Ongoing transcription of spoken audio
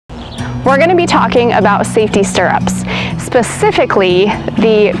we're going to be talking about safety stirrups, specifically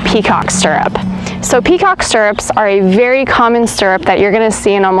the Peacock stirrup. So Peacock stirrups are a very common stirrup that you're going to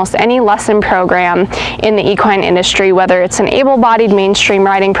see in almost any lesson program in the equine industry, whether it's an able-bodied mainstream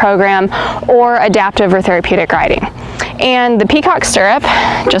riding program or adaptive or therapeutic riding. And the Peacock stirrup,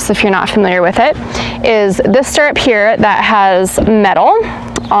 just if you're not familiar with it, is this stirrup here that has metal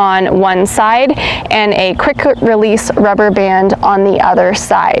on one side and a quick release rubber band on the other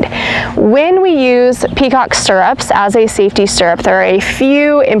side. When we use Peacock stirrups as a safety stirrup, there are a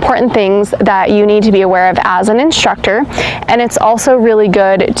few important things that you need to be aware of as an instructor, and it's also really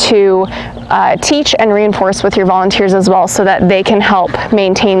good to teach and reinforce with your volunteers as well, so that they can help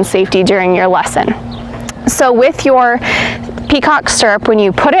maintain safety during your lesson. So with your Peacock stirrup, when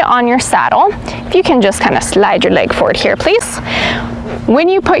you put it on your saddle, if you can just kind of slide your leg forward here, please. When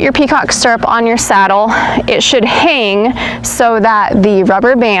you put your Peacock stirrup on your saddle, it should hang so that the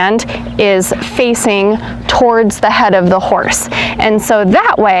rubber band is facing towards the head of the horse. And so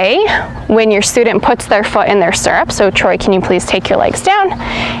that way, when your student puts their foot in their stirrup, so Troy, can you please take your legs down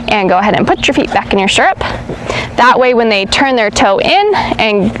and go ahead and put your feet back in your stirrup. That way, when they turn their toe in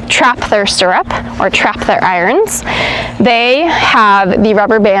and trap their stirrup or trap their irons, they have the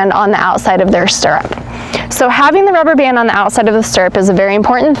rubber band on the outside of their stirrup. So having the rubber band on the outside of the stirrup is a very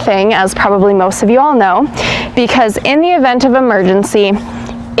important thing, as probably most of you all know, because in the event of emergency,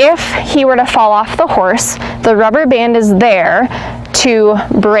 if he were to fall off the horse, the rubber band is there to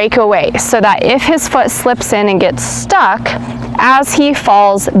break away, so that if his foot slips in and gets stuck, as he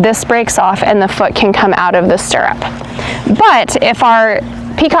falls, this breaks off and the foot can come out of the stirrup. But if our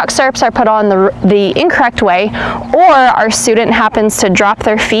Peacock stirrups are put on the incorrect way, or our student happens to drop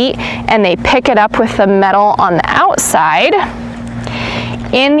their feet and they pick it up with the metal on the outside,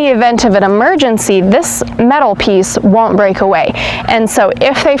 in the event of an emergency, this metal piece won't break away. And so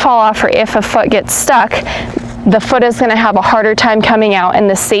if they fall off or if a foot gets stuck, the foot is going to have a harder time coming out, and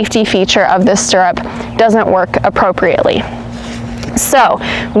the safety feature of this stirrup doesn't work appropriately. So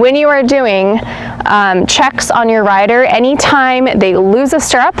when you are doing checks on your rider, anytime they lose a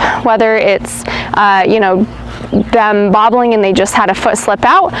stirrup, whether it's them bobbling and they just had a foot slip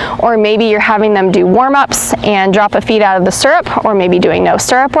out, or maybe you're having them do warm-ups and drop a feet out of the stirrup, or maybe doing no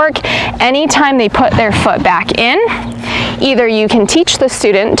stirrup work, anytime they put their foot back in, either you can teach the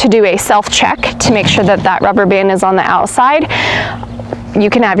student to do a self-check to make sure that that rubber band is on the outside. You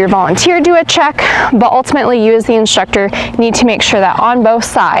can have your volunteer do a check, but ultimately you as the instructor need to make sure that on both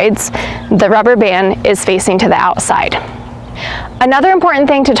sides the rubber band is facing to the outside. Another important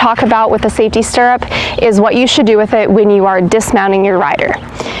thing to talk about with the safety stirrup is what you should do with it when you are dismounting your rider.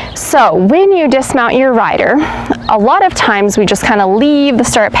 So when you dismount your rider, a lot of times we just kind of leave the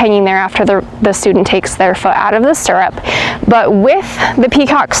stirrup hanging there after the student takes their foot out of the stirrup. But with the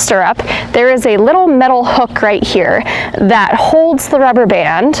Peacock stirrup, there is a little metal hook right here that holds the rubber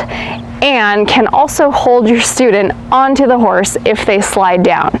band and can also hold your student onto the horse if they slide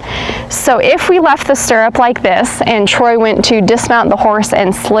down. So if we left the stirrup like this and Troy went to dismount the horse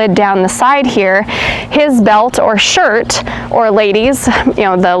and slid down the side here, his belt or shirt, or ladies,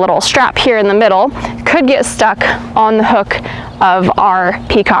 the little strap here in the middle, could get stuck on the hook of our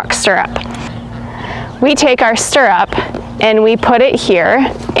Peacock stirrup. We take our stirrup and we put it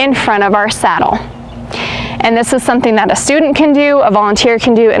here in front of our saddle. And this is something that a student can do, a volunteer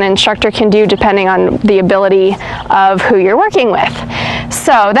can do, an instructor can do, depending on the ability of who you're working with.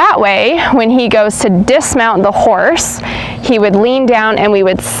 So that way, when he goes to dismount the horse, he would lean down and we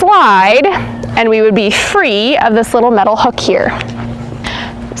would slide, and we would be free of this little metal hook here.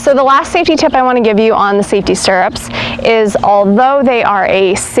 So the last safety tip I want to give you on the safety stirrups is, although they are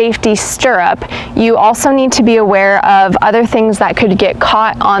a safety stirrup, you also need to be aware of other things that could get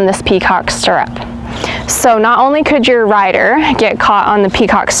caught on this Peacock stirrup. So not only could your rider get caught on the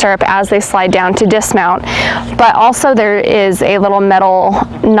Peacock stirrup as they slide down to dismount, but also there is a little metal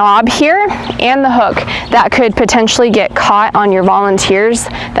knob here and the hook that could potentially get caught on your volunteers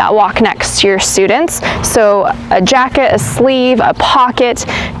that walk next to your students. So a jacket, a sleeve, a pocket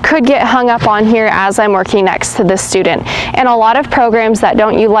could get hung up on here as I'm working next to the student. And a lot of programs that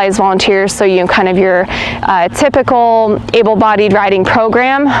don't utilize volunteers, so kind of your typical able-bodied riding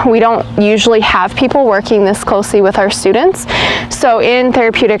program, we don't usually have people working this closely with our students. So in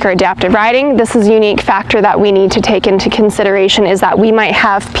therapeutic or adaptive riding, this is a unique factor that we need to take into consideration, is that we might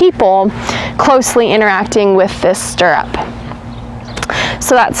have people closely interacting with this stirrup.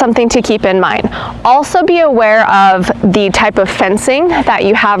 So that's something to keep in mind. Also be aware of the type of fencing that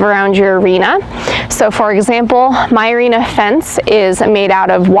you have around your arena. So for example, my arena fence is made out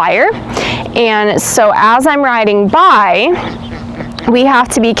of wire. And so as I'm riding by, we have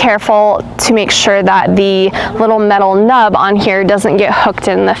to be careful to make sure that the little metal nub on here doesn't get hooked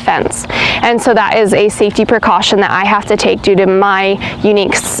in the fence. And so that is a safety precaution that I have to take due to my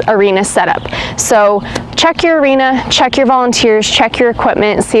unique arena setup. So check your arena, check your volunteers, check your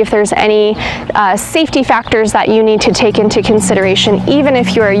equipment, see if there's any safety factors that you need to take into consideration, even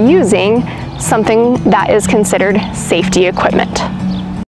if you are using something that is considered safety equipment.